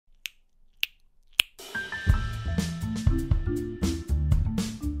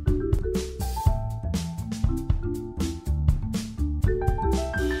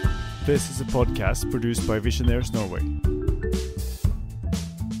This is a podcast produced by Visioneers Norway.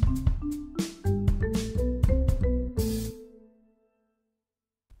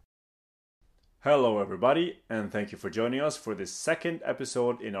 Hello everybody, and thank you for joining us for this second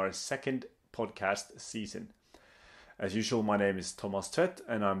episode in our second podcast season. As usual, my name is Tvedt,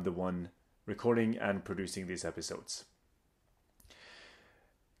 and I'm the one recording and producing these episodes.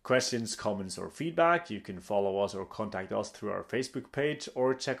 Questions, comments, or feedback, you can follow us or contact us through our Facebook page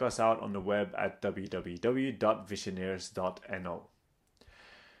or check us out on the web at www.visioneers.no.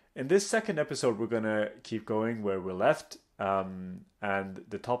 In this second episode, we're going to keep going where we left, and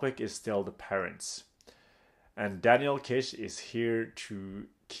the topic is still the parents. And Daniel Kish is here to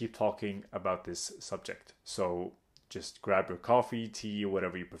keep talking about this subject. So just grab your coffee, tea,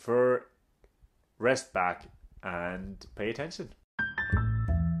 whatever you prefer, rest back, and pay attention.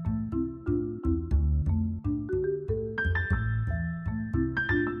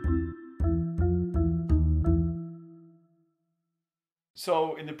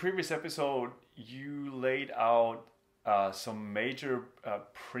 So in the previous episode, you laid out some major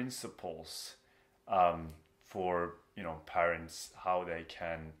principles for parents, how they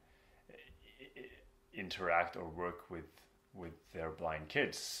can interact or work with their blind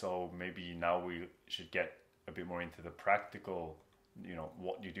kids. So maybe now we should get a bit more into the practical,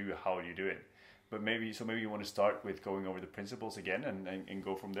 what you do, how you do it. But maybe you want to start with going over the principles again and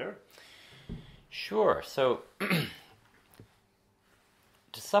go from there. Sure. So.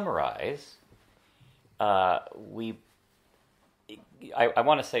 To summarize, I want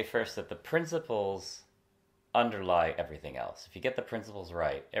to say first that the principles underlie everything else. If you get the principles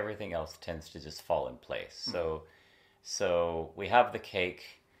right, everything else tends to just fall in place. So we have the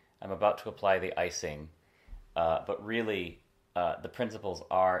cake. I'm about to apply the icing, but really, the principles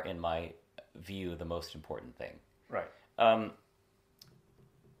are, in my view, the most important thing. Right.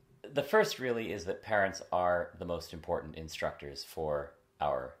 The first really is that parents are the most important instructors for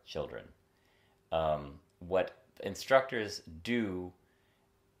our children. What instructors do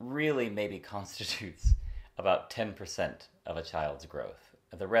really maybe constitutes about 10% of a child's growth.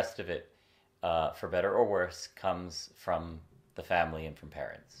 The rest of it, for better or worse, comes from the family and from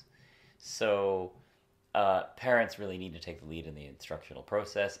parents. So parents really need to take the lead in the instructional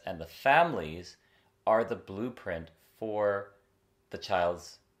process, and the families are the blueprint for the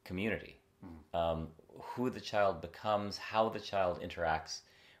child's community. Who the child becomes, how the child interacts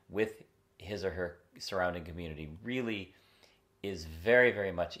with his or her surrounding community really is very,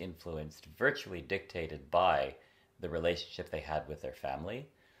 very much influenced, virtually dictated by the relationship they had with their family.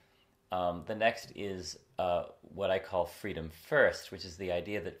 The next is what I call freedom first, which is the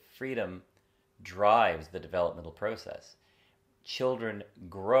idea that freedom drives the developmental process. Children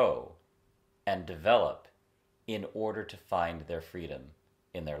grow and develop in order to find their freedom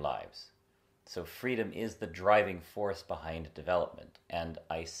in their lives. So freedom is the driving force behind development. And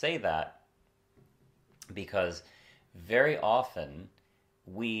I say that because very often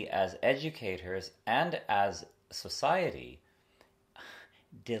we as educators and as society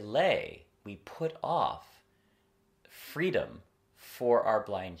we put off freedom for our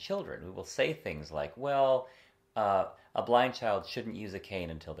blind children. We will say things like, well, a blind child shouldn't use a cane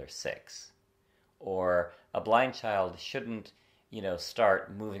until they're 6. Or a blind child shouldn't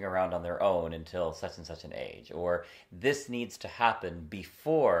start moving around on their own until such and such an age, or this needs to happen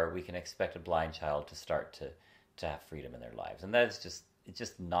before we can expect a blind child to start to have freedom in their lives. And that is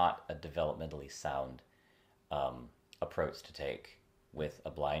just not a developmentally sound approach to take with a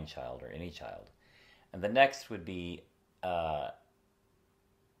blind child or any child. And the next would be a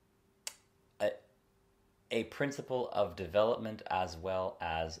principle of development as well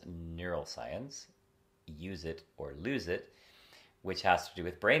as neuroscience, use it or lose it, which has to do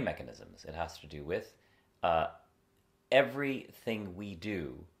with brain mechanisms. It has to do with everything we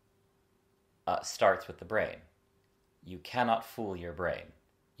do starts with the brain. You cannot fool your brain.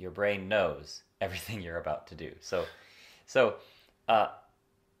 Your brain knows everything you're about to do. So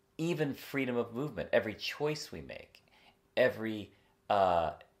even freedom of movement, every choice we make, every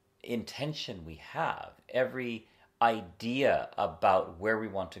intention we have, every idea about where we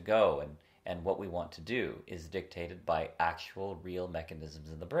want to go and what we want to do is dictated by actual real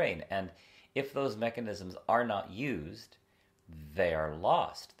mechanisms in the brain. And if those mechanisms are not used, they are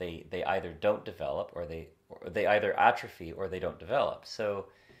lost. They either don't develop or they either atrophy or they don't develop. So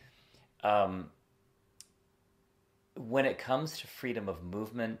when it comes to freedom of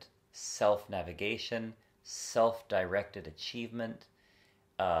movement, self-navigation, self-directed achievement,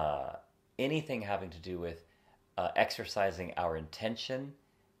 anything having to do with exercising our intention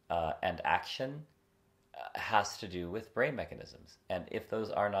and action, has to do with brain mechanisms. And if those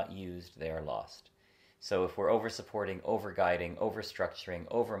are not used, they are lost. So if we're over-supporting, over-guiding, over-structuring,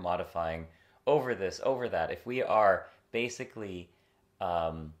 over-modifying, over this, over that, if we are basically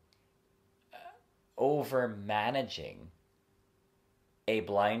over-managing a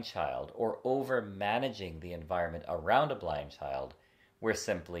blind child or over-managing the environment around a blind child, we're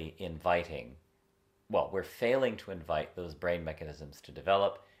simply we're failing to invite those brain mechanisms to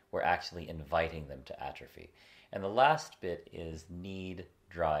develop. We're actually inviting them to atrophy. And the last bit is need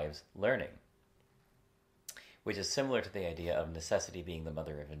drives learning, which is similar to the idea of necessity being the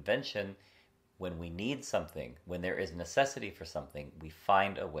mother of invention. When we need something, when there is necessity for something, we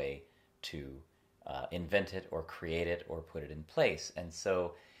find a way to invent it or create it or put it in place. And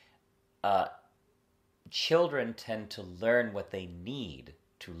so children tend to learn what they need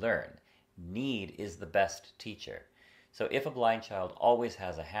to learn. Need is the best teacher. So if a blind child always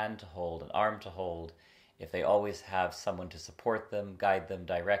has a hand to hold, an arm to hold, if they always have someone to support them, guide them,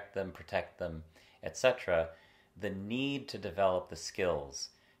 direct them, protect them, etc., the need to develop the skills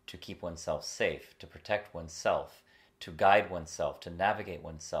to keep oneself safe, to protect oneself, to guide oneself, to navigate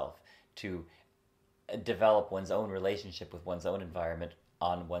oneself, to develop one's own relationship with one's own environment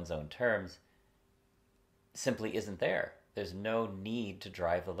on one's own terms simply isn't there. There's no need to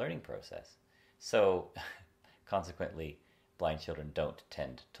drive the learning process. So consequently, blind children don't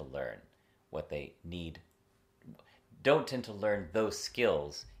tend to learn what they need, don't tend to learn those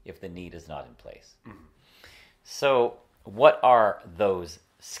skills if the need is not in place. Mm-hmm. So what are those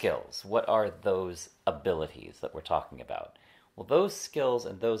skills? What are those abilities that we're talking about? Well, those skills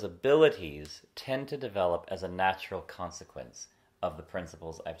and those abilities tend to develop as a natural consequence of the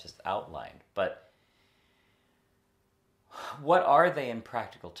principles I've just outlined. But what are they in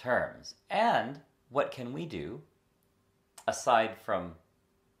practical terms? And what can we do, aside from,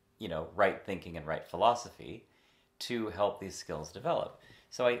 right thinking and right philosophy, to help these skills develop?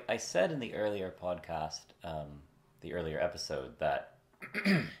 So I said in the earlier podcast, the earlier episode, that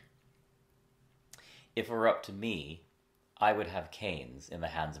if it were up to me, I would have canes in the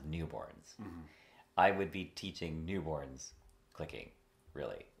hands of newborns. Mm-hmm. I would be teaching newborns clicking,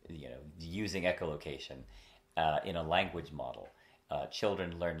 really, using echolocation in a language model.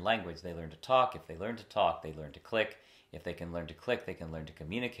 Children learn language, they learn to talk. If they learn to talk, they learn to click. If they can learn to click, they can learn to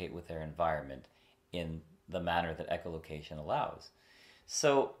communicate with their environment in the manner that echolocation allows.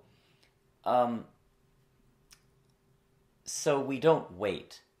 So we don't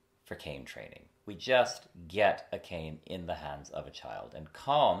wait for cane training. We just get a cane in the hands of a child. And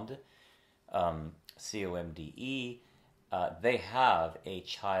COMDE, COMDE, they have a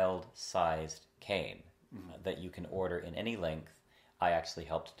child-sized cane that you can order in any length. I actually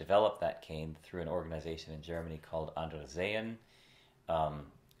helped develop that cane through an organization in Germany called Andersehen,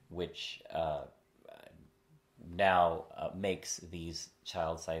 which now makes these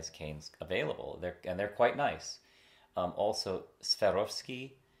child-sized canes available. They're quite nice. Also,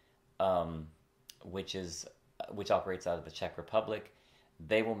 Swarovski, which operates out of the Czech Republic,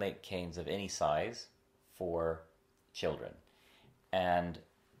 they will make canes of any size for children. And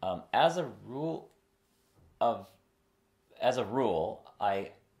as a rule,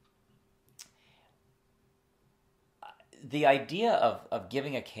 the idea of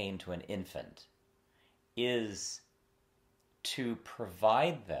giving a cane to an infant is to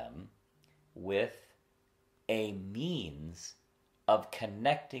provide them with a means of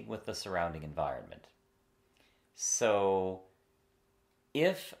connecting with the surrounding environment. So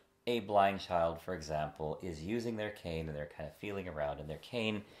if a blind child, for example, is using their cane and they're kind of feeling around, and their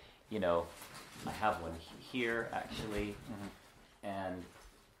cane, I have one here actually, and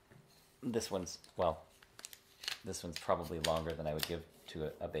this one's probably longer than I would give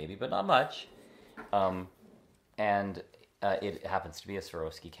to a baby, but not much. And it happens to be a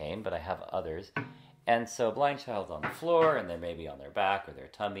Swarovski cane, but I have others. And so a blind child's on the floor, and they're maybe on their back or their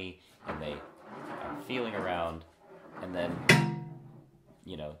tummy, and they are feeling around, and then,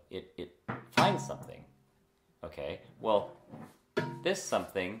 it finds something. Okay, well, this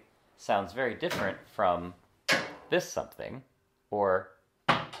something sounds very different from this something, or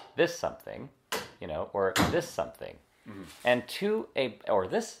this something, or this something. Mm-hmm. And or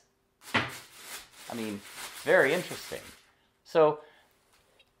this, very interesting. So,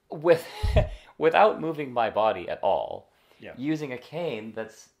 without moving my body at all, using a cane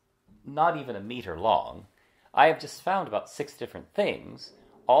that's not even a meter long, I have just found about 6 different things,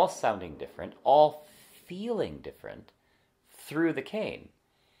 all sounding different, all feeling different, through the cane.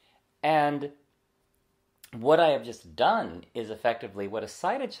 And what I have just done is effectively what a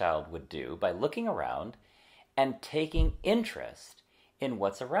sighted child would do by looking around and taking interest in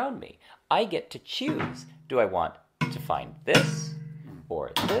what's around me. I get to choose. Do I want to find this,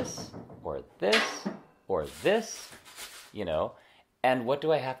 or this, or this, or this, and what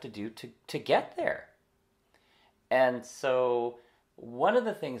do I have to do to get there? And so one of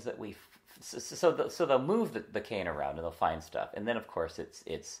the things that so they'll move the cane around and they'll find stuff. And then, of course,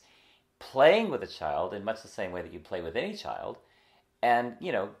 it's playing with a child in much the same way that you play with any child, and,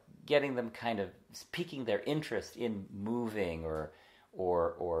 getting them kind of piquing their interest in moving or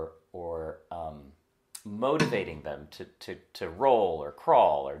motivating them to roll or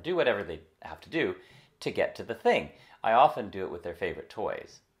crawl or do whatever they have to do to get to the thing. I often do it with their favorite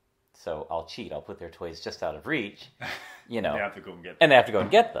toys. So I'll cheat. I'll put their toys just out of reach, They have to go and get them. And they have to go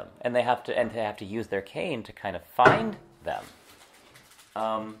and get them. And they have to use their cane to kind of find them.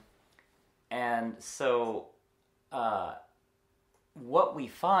 And so what we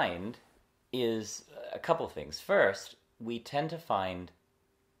find is a couple of things. First, we tend to find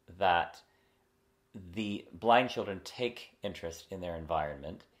that the blind children take interest in their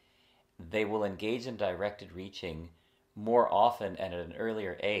environment. They will engage in directed reaching more often and at an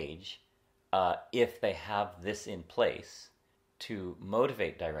earlier age if they have this in place to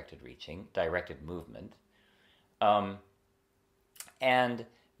motivate directed reaching, directed movement. And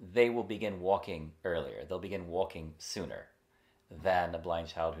they will begin walking earlier. They'll begin walking sooner than a blind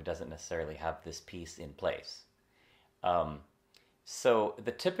child who doesn't necessarily have this piece in place. So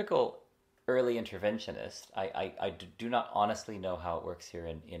the typical early interventionist, I do not honestly know how it works here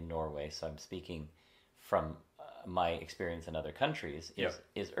in Norway, so I'm speaking from my experience in other countries,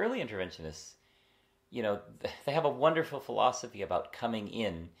 is early interventionists, they have a wonderful philosophy about coming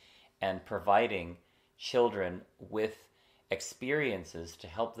in and providing children with experiences to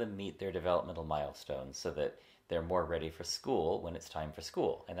help them meet their developmental milestones so that they're more ready for school when it's time for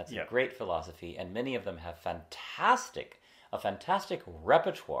school. And that's a great philosophy, and many of them have a fantastic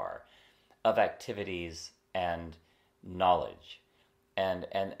repertoire of activities and knowledge. And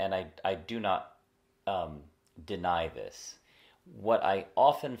I do not deny this. What I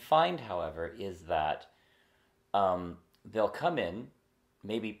often find, however, is that they'll come in,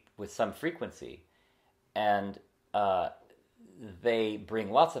 maybe with some frequency, and they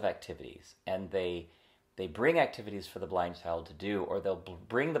bring lots of activities, and they bring activities for the blind child to do, or they'll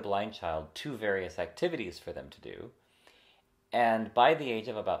bring the blind child to various activities for them to do. And by the age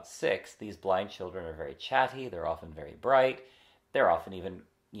of about 6, these blind children are very chatty, they're often very bright, they're often even,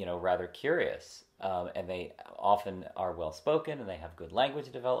 rather curious, and they often are well-spoken, and they have good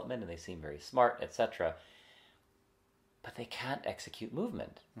language development, and they seem very smart, etc. But they can't execute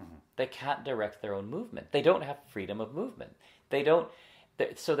movement. Mm-hmm. They can't direct their own movement. They don't have freedom of movement.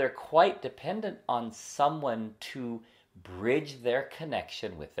 So they're quite dependent on someone to bridge their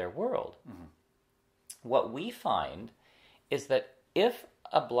connection with their world. Mm-hmm. What we find is that if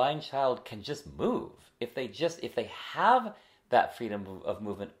a blind child can just move, if they have that freedom of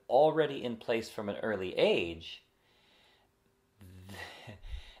movement already in place from an early age,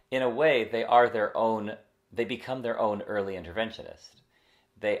 in a way they become their own early interventionist.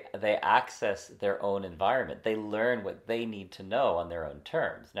 They access their own environment. They learn what they need to know on their own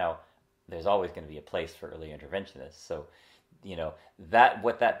terms. Now, there's always going to be a place for early interventionists. So,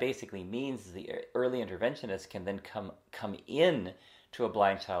 what that basically means is the early interventionist can then come in to a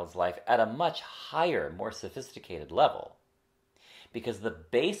blind child's life at a much higher, more sophisticated level. Because the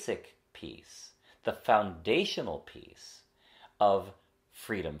basic piece, the foundational piece of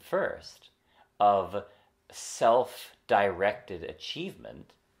freedom first, of self-directed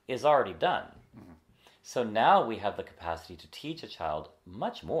achievement is already done. Mm-hmm. So now we have the capacity to teach a child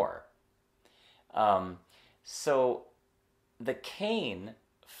much more. So the cane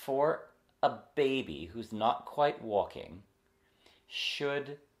for a baby who's not quite walking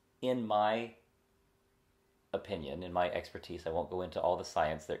should, in my opinion, in my expertise, I won't go into all the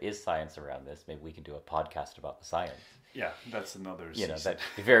science. There is science around this. Maybe we can do a podcast about the science. Yeah, that's another season. That'd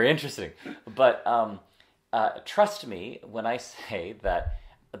be very interesting. But trust me when I say that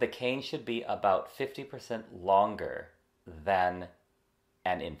the cane should be about 50% longer than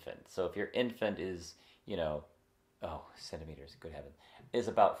an infant. So if your infant is, centimeters, good heaven, is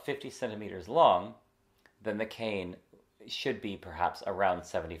about 50 centimeters long, then the cane should be perhaps around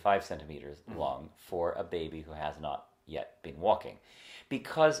 75 centimeters long for a baby who has not yet been walking.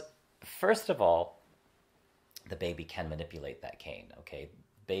 Because, first of all, the baby can manipulate that cane, okay?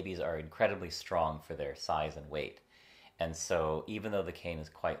 Babies are incredibly strong for their size and weight. And so even though the cane is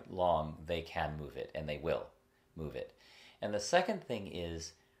quite long, they can move it, and they will move it. And the second thing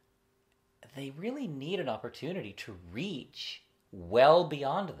is they really need an opportunity to reach well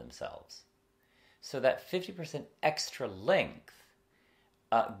beyond themselves. So that 50% extra length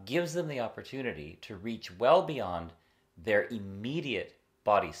gives them the opportunity to reach well beyond their immediate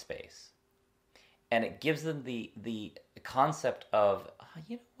body space. And it gives them the concept of,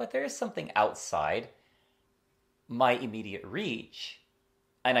 you know what, there is something outside my immediate reach,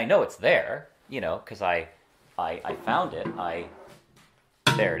 and I know it's there, you know, because I found it.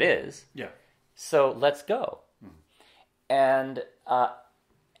 There it is. Yeah. So let's go. And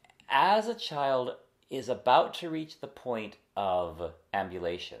as a child is about to reach the point of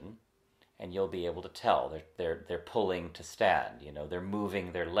ambulation, and you'll be able to tell they're pulling to stand. You know, they're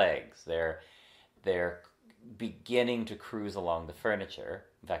moving their legs. They're beginning to cruise along the furniture.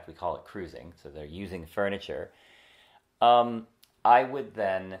 In fact, we call it cruising. So they're using furniture. I would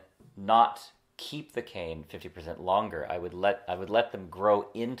then not keep the cane 50% longer. I would let them grow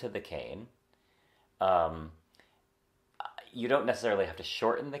into the cane. You don't necessarily have to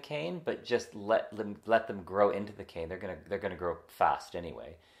shorten the cane, but just let them grow into the cane. They're gonna grow fast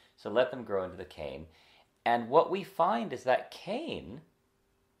anyway. So let them grow into the cane. And what we find is that cane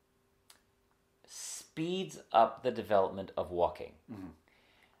speeds up the development of walking.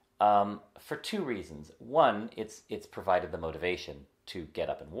 For two reasons. One, it's provided the motivation to get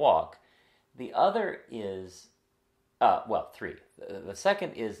up and walk. The other is, three. The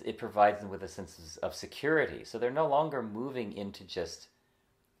second is it provides them with a sense of security. So they're no longer moving into just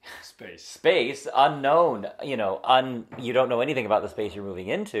space, unknown. You know, you don't know anything about the space you're moving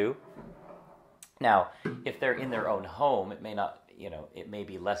into. Now, if they're in their own home, it may not, you know, it may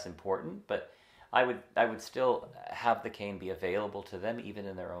be less important, but I would still have the cane be available to them even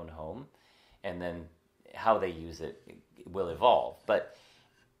in their own home, and then how they use it will evolve. But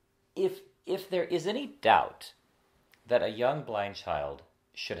if there is any doubt that a young blind child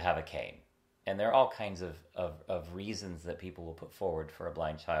should have a cane, and there are all kinds of reasons that people will put forward for a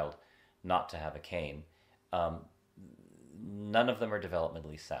blind child not to have a cane, none of them are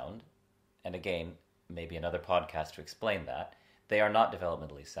developmentally sound. And again, maybe another podcast to explain that. They are not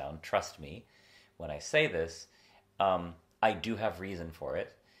developmentally sound, trust me. When I say this, I do have reason for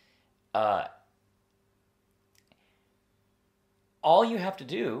it. All you have to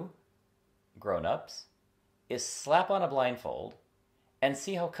do, grown-ups, is slap on a blindfold and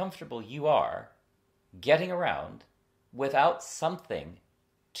see how comfortable you are getting around without something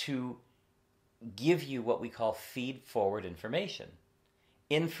to give you what we call feed-forward information.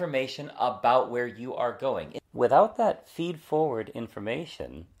 Information about where you are going. Without that feed-forward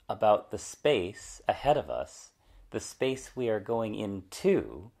information about the space ahead of us, the space we are going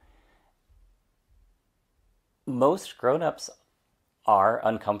into, most grown-ups are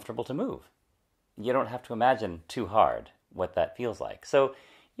uncomfortable to move. You don't have to imagine too hard what that feels like. So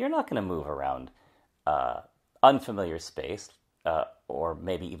you're not going to move around unfamiliar space, or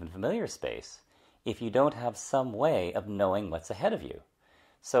maybe even familiar space, if you don't have some way of knowing what's ahead of you.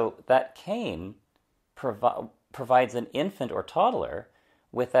 So that cane provides an infant or toddler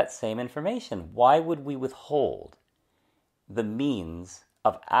with that same information. Why would we withhold the means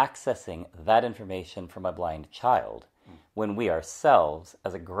of accessing that information from a blind child when we ourselves,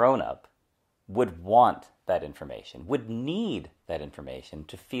 as a grown-up, would want that information, would need that information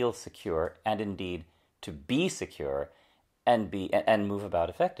to feel secure and indeed to be secure and move about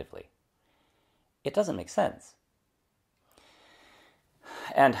effectively? It doesn't make sense.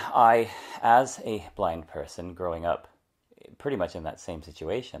 And I, as a blind person growing up pretty much in that same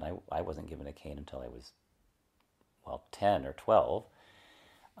situation, I wasn't given a cane until I was, 10 or 12.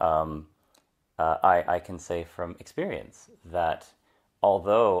 I can say from experience that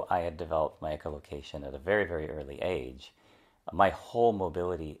although I had developed my echolocation at a very, very early age, my whole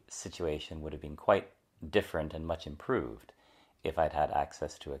mobility situation would have been quite different and much improved if I'd had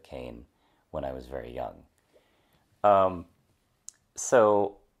access to a cane when I was very young.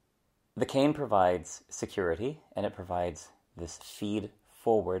 So the cane provides security, and it provides this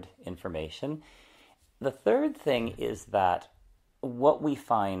feed-forward information. The third thing is that what we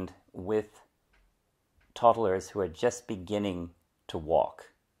find with toddlers who are just beginning to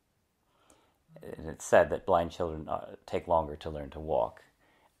walk, and it's said that blind children take longer to learn to walk.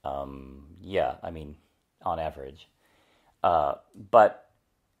 On average. But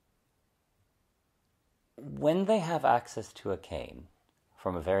when they have access to a cane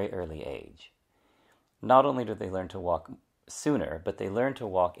from a very early age, not only do they learn to walk sooner, but they learn to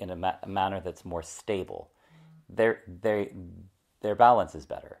walk in a manner that's more stable. Their balance is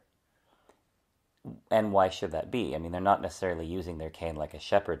better. And why should that be? I mean, they're not necessarily using their cane like a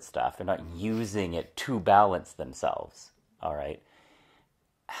shepherd's staff. They're not using it to balance themselves, all right?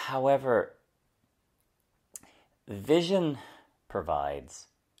 However, vision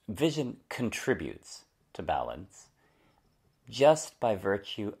contributes to balance just by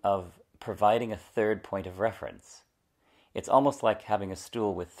virtue of providing a third point of reference. It's almost like having a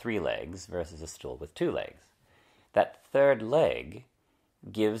stool with 3 legs versus a stool with 2 legs. That third leg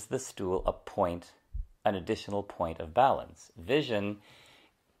gives the stool an additional point of balance. Vision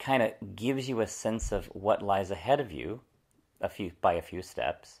kind of gives you a sense of what lies ahead of you by a few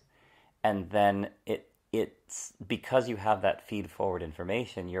steps, and then it's because you have that feed forward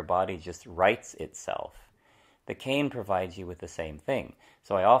information, your body just rights itself. The cane provides you with the same thing.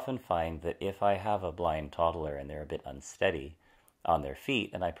 So I often find that if I have a blind toddler and they're a bit unsteady on their feet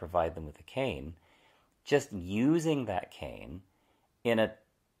and I provide them with a cane, just using that cane in a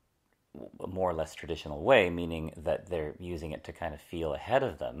more or less traditional way, meaning that they're using it to kind of feel ahead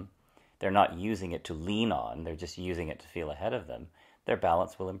of them. They're not using it to lean on, they're just using it to feel ahead of them. Their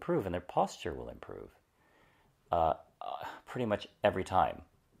balance will improve and their posture will improve pretty much every time.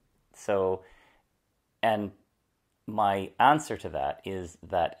 So, and my answer to that is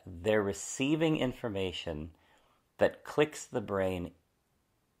that they're receiving information that clicks the brain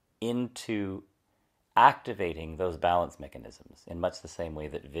into activating those balance mechanisms in much the same way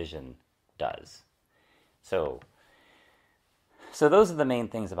that vision does. So those are the main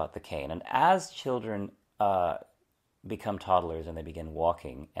things about the cane. And as children become toddlers and they begin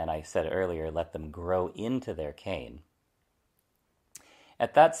walking, and I said earlier, let them grow into their cane,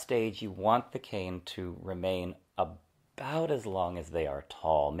 at that stage you want the cane to remain about as long as they are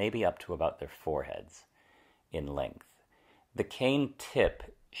tall, maybe up to about their foreheads in length. The cane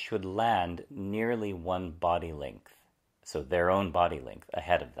tip should land nearly one body length, so their own body length,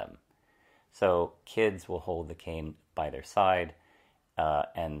 ahead of them. So kids will hold the cane by their side,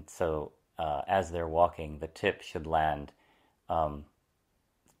 and so as they're walking, the tip should land, about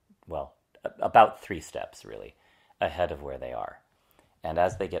 3 steps, really, ahead of where they are. And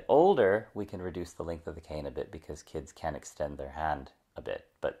as they get older, we can reduce the length of the cane a bit because kids can extend their hand a bit.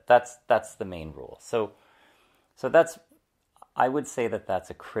 But that's the main rule. So that's, I would say that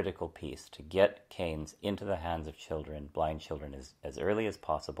that's a critical piece, to get canes into the hands of children, blind children, as early as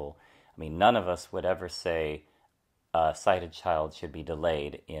possible. I mean, none of us would ever say a sighted child should be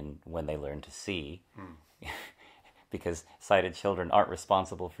delayed in when they learn to see, because sighted children aren't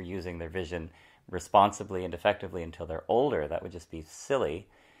responsible for using their vision responsibly and effectively until they're older. That would just be silly.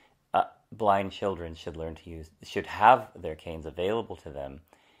 Blind children should have their canes available to them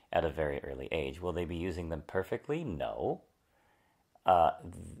at a very early age. Will they be using them perfectly? No.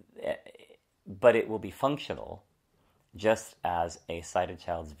 But it will be functional, just as a sighted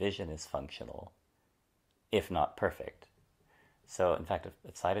child's vision is functional, if not perfect. So, in fact, a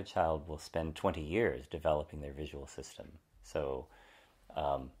sighted child will spend 20 years developing their visual system. So,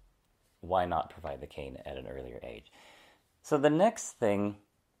 why not provide the cane at an earlier age? So the next thing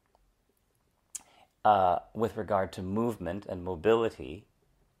with regard to movement and mobility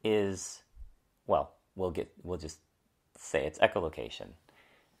is, we'll just say it's echolocation.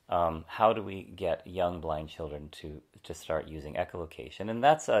 How do we get young blind children to start using echolocation? And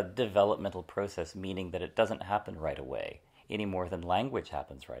that's a developmental process, meaning that it doesn't happen right away, any more than language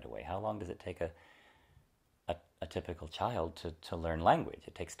happens right away. How long does it take a typical child to learn language?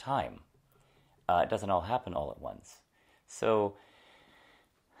 It takes time. It doesn't all happen all at once. So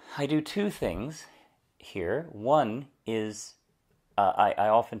I do 2 things here. One is I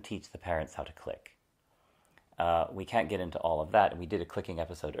often teach the parents how to click. We can't get into all of that. We did a clicking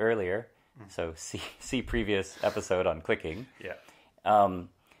episode earlier, so see previous episode on clicking. Yeah.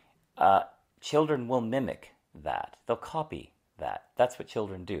 Children will mimic that. They'll copy that. That's what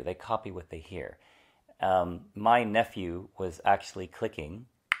children do. They copy what they hear. My nephew was actually clicking.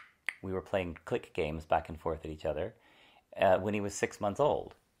 We were playing click games back and forth at each other when he was 6 months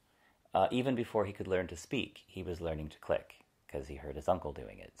old. Even before he could learn to speak, he was learning to click because he heard his uncle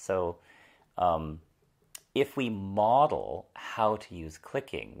doing it. So if we model how to use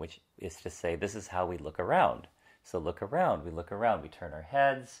clicking, which is to say this is how we look around. So we look around, we turn our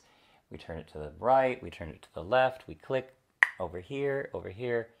heads, we turn it to the right, we turn it to the left, we click over here, over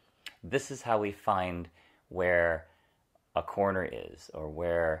here. This is how we find where a corner is, or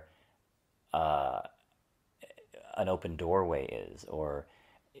where an open doorway is, or,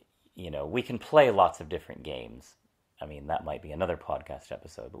 we can play lots of different games. I mean, that might be another podcast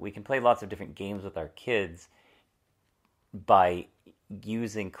episode, but we can play lots of different games with our kids by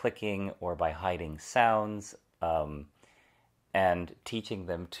using clicking or by hiding sounds, and teaching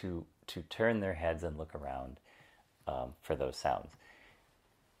them to turn their heads and look around for those sounds.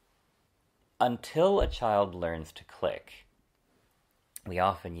 Until a child learns to click, we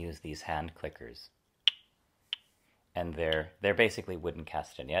often use these hand clickers, and they're basically wooden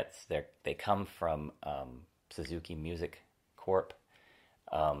castanets. They come from Suzuki music corp.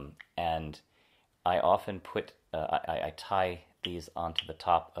 And I often I tie these onto the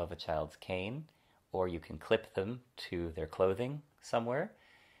top of a child's cane, or you can clip them to their clothing somewhere.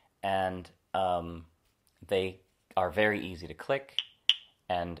 And they are very easy to click,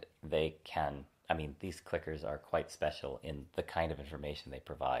 and they can, these clickers are quite special in the kind of information they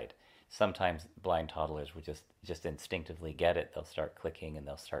provide. Sometimes blind toddlers will just instinctively get it. They'll start clicking and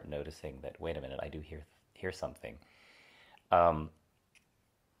they'll start noticing that, wait a minute, I do hear something.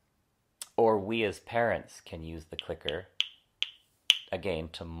 Or we as parents can use the clicker, again,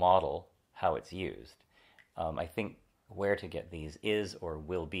 to model how it's used. I think where to get these is or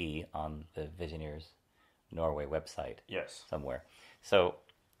will be on the Visioneers Norway website. Yes. Somewhere. So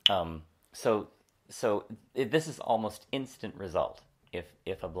this is almost instant result.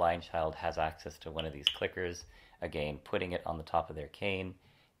 If a blind child has access to one of these clickers, again, putting it on the top of their cane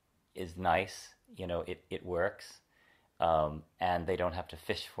is nice. It works. And they don't have to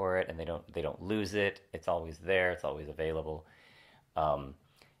fish for it, and they don't lose it. It's always there. It's always available.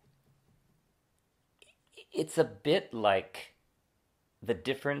 It's a bit like the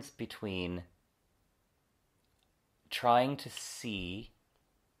difference between trying to see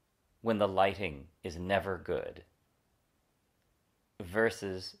when the lighting is never good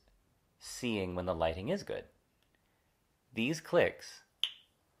versus seeing when the lighting is good. These clicks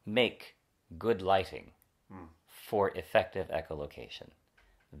make good lighting for effective echolocation.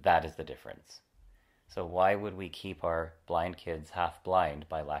 That is the difference. So why would we keep our blind kids half blind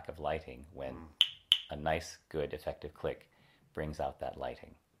by lack of lighting when a nice, good, effective click brings out that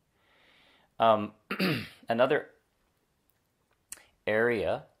lighting? Another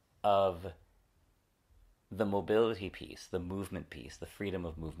area of the mobility piece, the movement piece, the freedom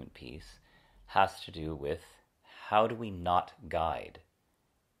of movement piece, has to do with how do we not guide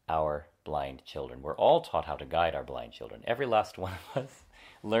our blind children. We're all taught how to guide our blind children. Every last one of us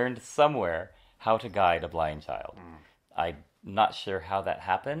learned somewhere how to guide a blind child. I'm not sure how that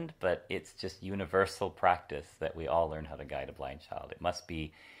happened, but it's just universal practice that we all learn how to guide a blind child. It must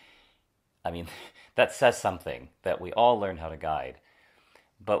be, that says something, that we all learn how to guide,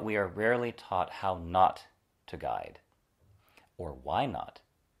 but we are rarely taught how not to guide, or why not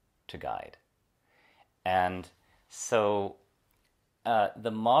to guide. And so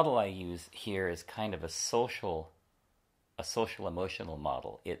the model I use here is kind of a social emotional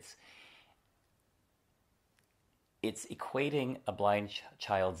model. It's equating a blind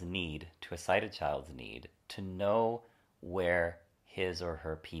child's need to a sighted child's need to know where his or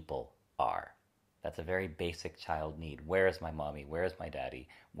her people are. That's a very basic child need. Where is my mommy? Where is my daddy?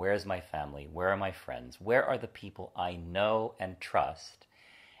 Where is my family? Where are my friends? Where are the people I know and trust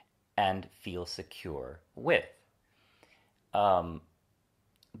and feel secure with?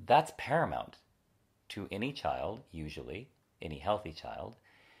 That's paramount to any child, usually, any healthy child,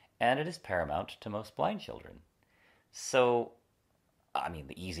 and it is paramount to most blind children. So,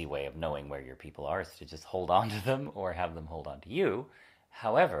 the easy way of knowing where your people are is to just hold on to them or have them hold on to you.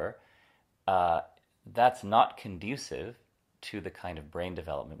 However, that's not conducive to the kind of brain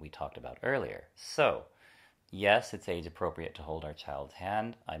development we talked about earlier. So, yes, it's age appropriate to hold our child's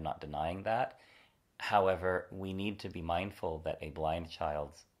hand. I'm not denying that. However, we need to be mindful that a blind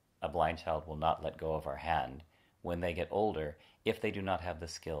child will not let go of our hand when they get older if they do not have the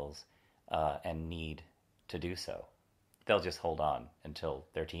skills and need to do so. They'll just hold on until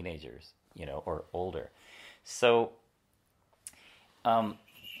they're teenagers, or older. So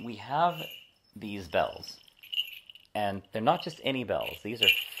we have these bells, and they're not just any bells. These are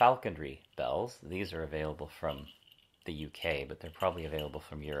falconry bells. These are available from the UK, but they're probably available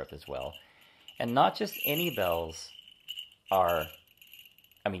from Europe as well. And not just any bells are,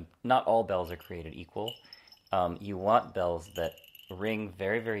 not all bells are created equal. You want bells that ring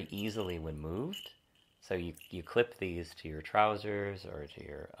very, very easily when moved. So you clip these to your trousers or to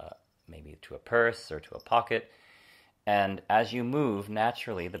your, maybe to a purse or to a pocket. And as you move,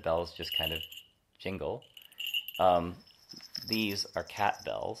 naturally, the bells just kind of jingle. These are cat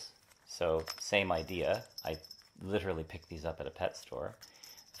bells. So same idea. I literally picked these up at a pet store.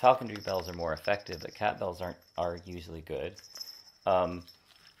 Falconry bells are more effective, but cat bells are usually good. And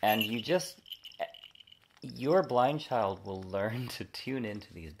your blind child will learn to tune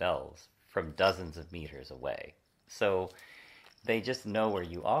into these bells from dozens of meters away. So they just know where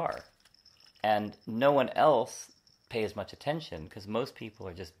you are. And no one else pays much attention because most people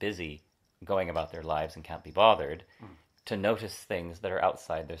are just busy going about their lives and can't be bothered to notice things that are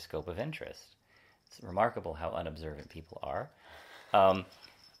outside their scope of interest. It's remarkable how unobservant people are.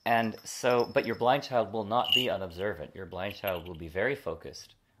 But your blind child will not be unobservant. Your blind child will be very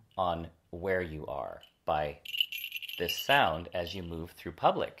focused on where you are by this sound as you move through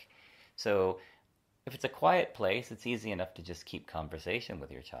public. So if it's a quiet place, it's easy enough to just keep conversation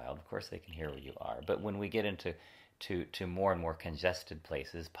with your child. Of course, they can hear where you are. But when we get into to more and more congested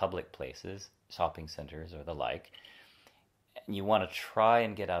places, public places, shopping centers or the like, you want to try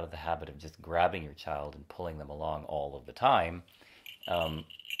and get out of the habit of just grabbing your child and pulling them along all of the time.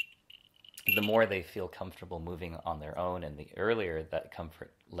 The more they feel comfortable moving on their own, and the earlier that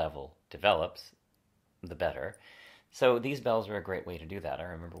comfort level develops, the better. So these bells are a great way to do that. I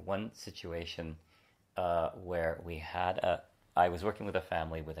remember one situation where I was working with a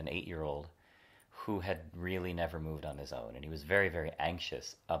family with an 8-year-old who had really never moved on his own, and he was very, very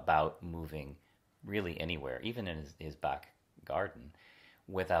anxious about moving really anywhere, even in his back garden,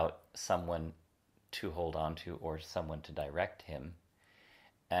 without someone to hold on to or someone to direct him.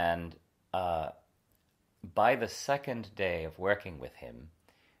 And by the second day of working with him,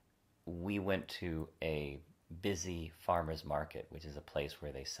 we went to a busy farmer's market, which is a place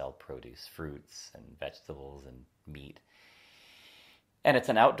where they sell produce, fruits and vegetables and meat. And it's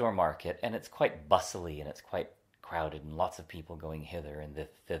an outdoor market, and it's quite bustly, and it's quite crowded, and lots of people going hither and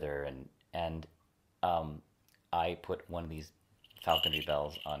thither. And I put one of these falconry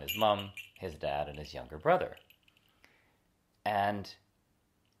bells on his mum, his dad, and his younger brother. And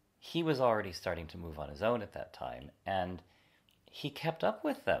he was already starting to move on his own at that time, and he kept up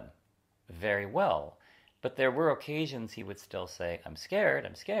with them very well. But there were occasions he would still say, I'm scared,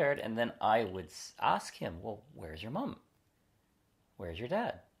 and then I would ask him, well, where's your mum? Where's your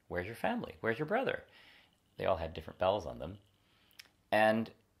dad? Where's your family? Where's your brother? They all had different bells on them.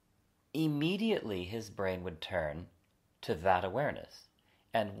 And immediately his brain would turn to that awareness.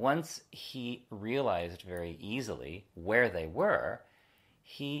 And once he realized very easily where they were,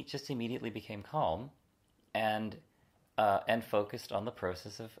 he just immediately became calm and focused on the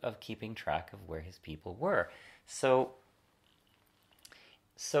process of keeping track of where his people were. So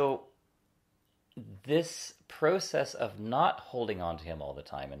this process of not holding on to him all the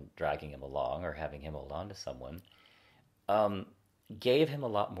time and dragging him along or having him hold on to someone gave him a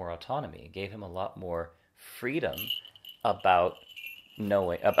lot more autonomy, gave him a lot more freedom about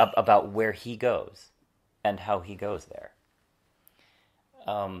knowing about where he goes and how he goes there.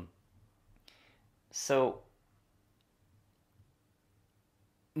 So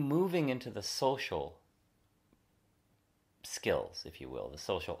moving into the social skills, if you will, the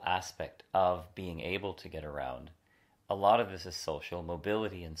social aspect of being able to get around, a lot of this is social.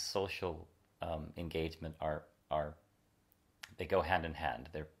 Mobility and social engagement are they go hand in hand.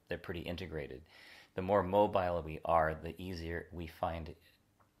 They're pretty integrated. The more mobile we are, the easier we find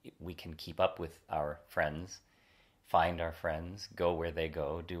we can keep up with our friends, find our friends, go where they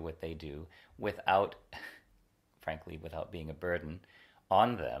go, do what they do, without, frankly, without being a burden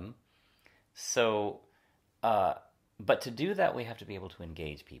on them. So, but to do that, we have to be able to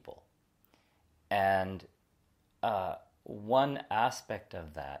engage people. And one aspect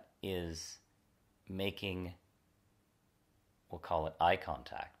of that is making, we'll call it eye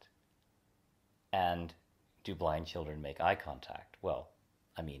contact. And do blind children make eye contact? Well,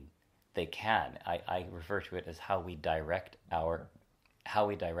 I mean, they can. I refer to it as how we direct our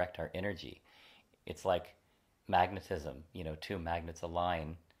energy. It's like magnetism. You know, two magnets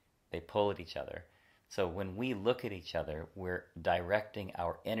align, they pull at each other. So when we look at each other, we're directing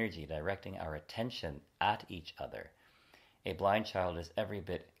our energy, directing our attention at each other. A blind child is every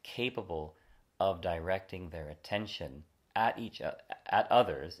bit capable of directing their attention at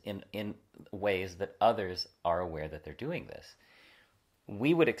others in ways that others are aware that they're doing this.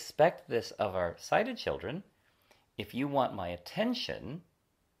 We would expect this of our sighted children. If you want my attention,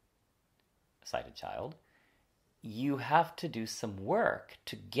 sighted child, you have to do some work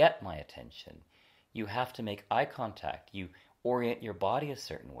to get my attention. You have to make eye contact. You orient your body a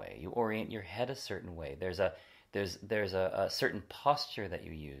certain way. You orient your head a certain way. There's a certain posture that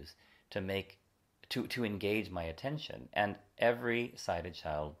you use to engage my attention. And every sighted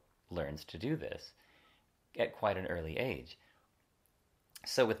child learns to do this at quite an early age.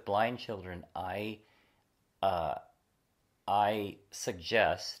 So with blind children, I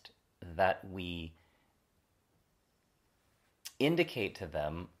suggest that we indicate to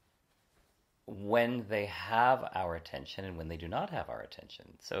them when they have our attention and when they do not have our attention.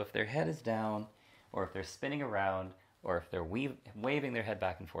 So if their head is down, or if they're spinning around, or if they're waving their head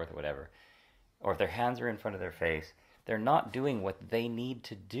back and forth or whatever, or if their hands are in front of their face, they're not doing what they need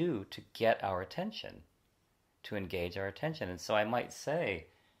to do to get our attention, to engage our attention. And so I might say,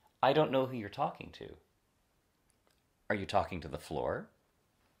 I don't know who you're talking to. Are you talking to the floor?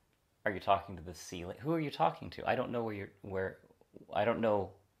 Are you talking to the ceiling? Who are you talking to? I don't know I don't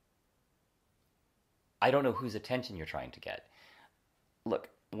know I don't know whose attention you're trying to get. Look,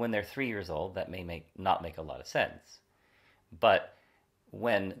 when they're 3 years old, that may not make a lot of sense. But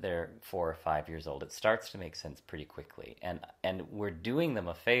when they're 4 or 5 years old, it starts to make sense pretty quickly. And we're doing them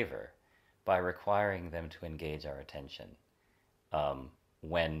a favor by requiring them to engage our attention. And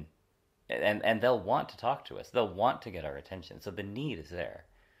they'll want to talk to us. They'll want to get our attention. So the need is there.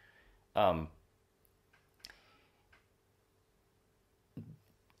 A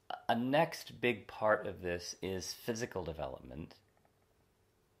next big part of this is physical development.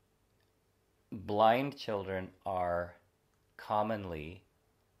 Blind children are commonly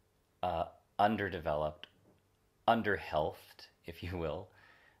underdeveloped, underhealthed, if you will.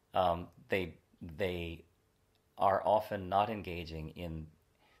 They are often not engaging in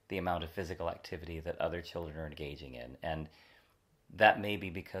the amount of physical activity that other children are engaging in. And that may be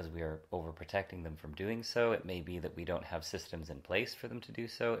because we are overprotecting them from doing so. It may be that we don't have systems in place for them to do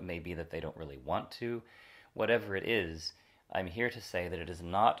so. It may be that they don't really want to. Whatever it is, I'm here to say that it is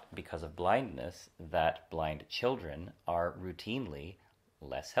not because of blindness that blind children are routinely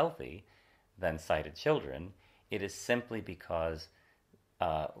less healthy than sighted children. It is simply because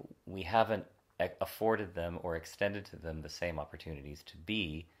we haven't afforded them or extended to them the same opportunities to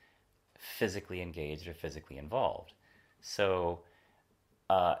be physically engaged or physically involved. So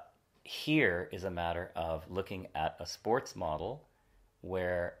here is a matter of looking at a sports model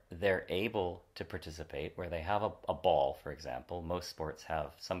where they're able to participate, where they have a ball, for example. Most sports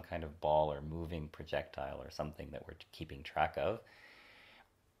have some kind of ball or moving projectile or something that we're keeping track of,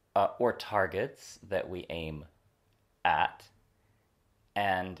 or targets that we aim at.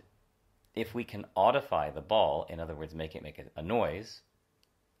 And if we can audify the ball, in other words, make it make a noise,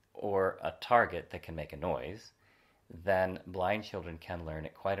 or a target that can make a noise, then blind children can learn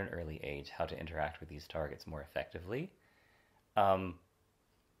at quite an early age how to interact with these targets more effectively.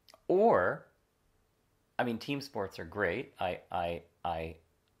 Team sports are great. I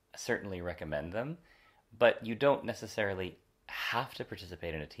certainly recommend them, but you don't necessarily have to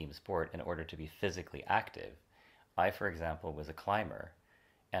participate in a team sport in order to be physically active. I, for example, was a climber,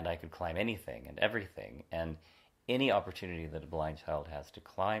 and I could climb anything and everything, and any opportunity that a blind child has to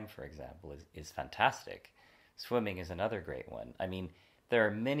climb, for example, is fantastic. Swimming is another great one. I mean, there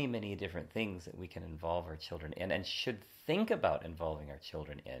are many, many different things that we can involve our children in and should think about involving our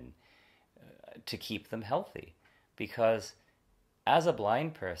children in to keep them healthy. Because as a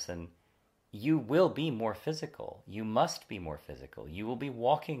blind person, you will be more physical. You must be more physical. You will be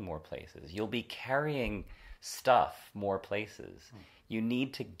walking more places. You'll be carrying stuff more places. You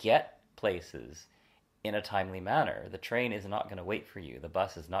need to get places in a timely manner. The train is not going to wait for you. The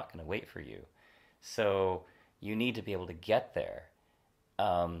bus is not going to wait for you. So you need to be able to get there.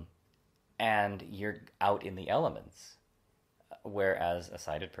 And you're out in the elements. Whereas a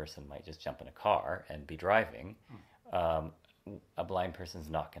sighted person might just jump in a car and be driving. A blind person's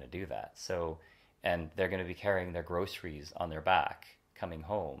not going to do that. So, and they're going to be carrying their groceries on their back coming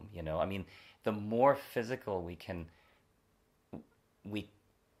home. The more physical we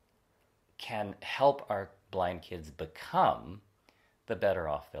can help our blind kids become, the better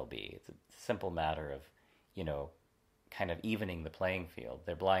off they'll be. It's a simple matter of, kind of evening the playing field.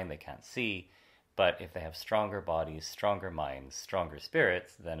 They're blind, they can't see, but if they have stronger bodies, stronger minds, stronger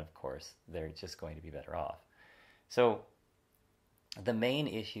spirits, then of course they're just going to be better off. So the main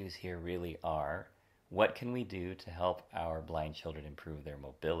issues here really are, what can we do to help our blind children improve their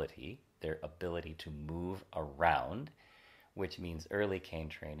mobility, their ability to move around, which means early cane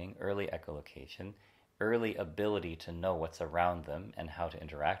training, early echolocation, early ability to know what's around them and how to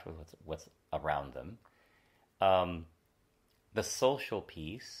interact with what's around them. The social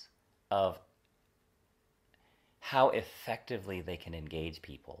piece of how effectively they can engage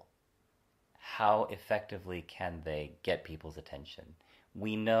people. How effectively can they get people's attention?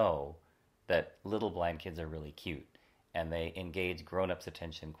 We know that little blind kids are really cute and they engage grown-ups'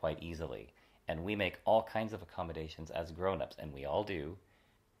 attention quite easily. And we make all kinds of accommodations as grown-ups, and we all do,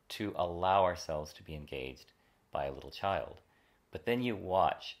 to allow ourselves to be engaged by a little child. But then you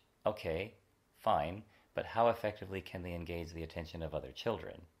watch, okay, fine, but how effectively can they engage the attention of other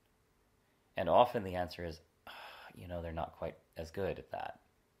children? And often the answer is, they're not quite as good at that.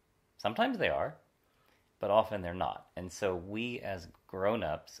 Sometimes they are, but often they're not. And so we as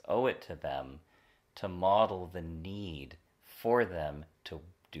grown-ups owe it to them to model the need for them to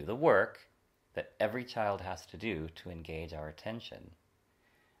do the work that every child has to do to engage our attention.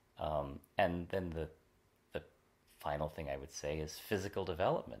 And then the final thing I would say is physical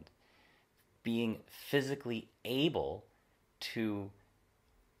development. Being physically able to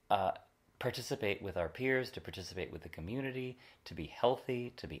participate with our peers, to participate with the community, to be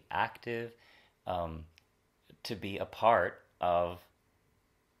healthy, to be active, to be a part of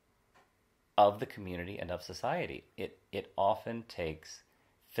the community and of society. It often takes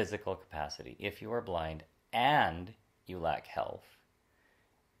physical capacity. If you are blind and you lack health,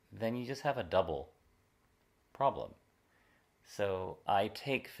 then you just have a double problem. So I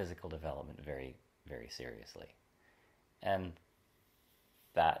take physical development very, very seriously. And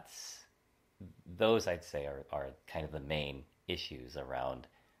those I'd say are kind of the main issues around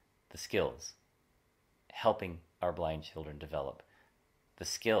the skills, helping our blind children develop the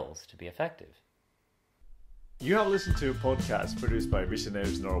skills to be effective. You have listened to a podcast produced by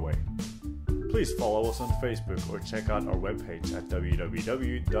Visioneers Norway. Please follow us on Facebook or check out our webpage at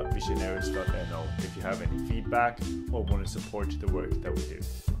www.visioneers.no if you have any feedback or want to support the work that we do.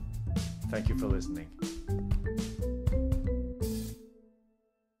 Thank you for listening.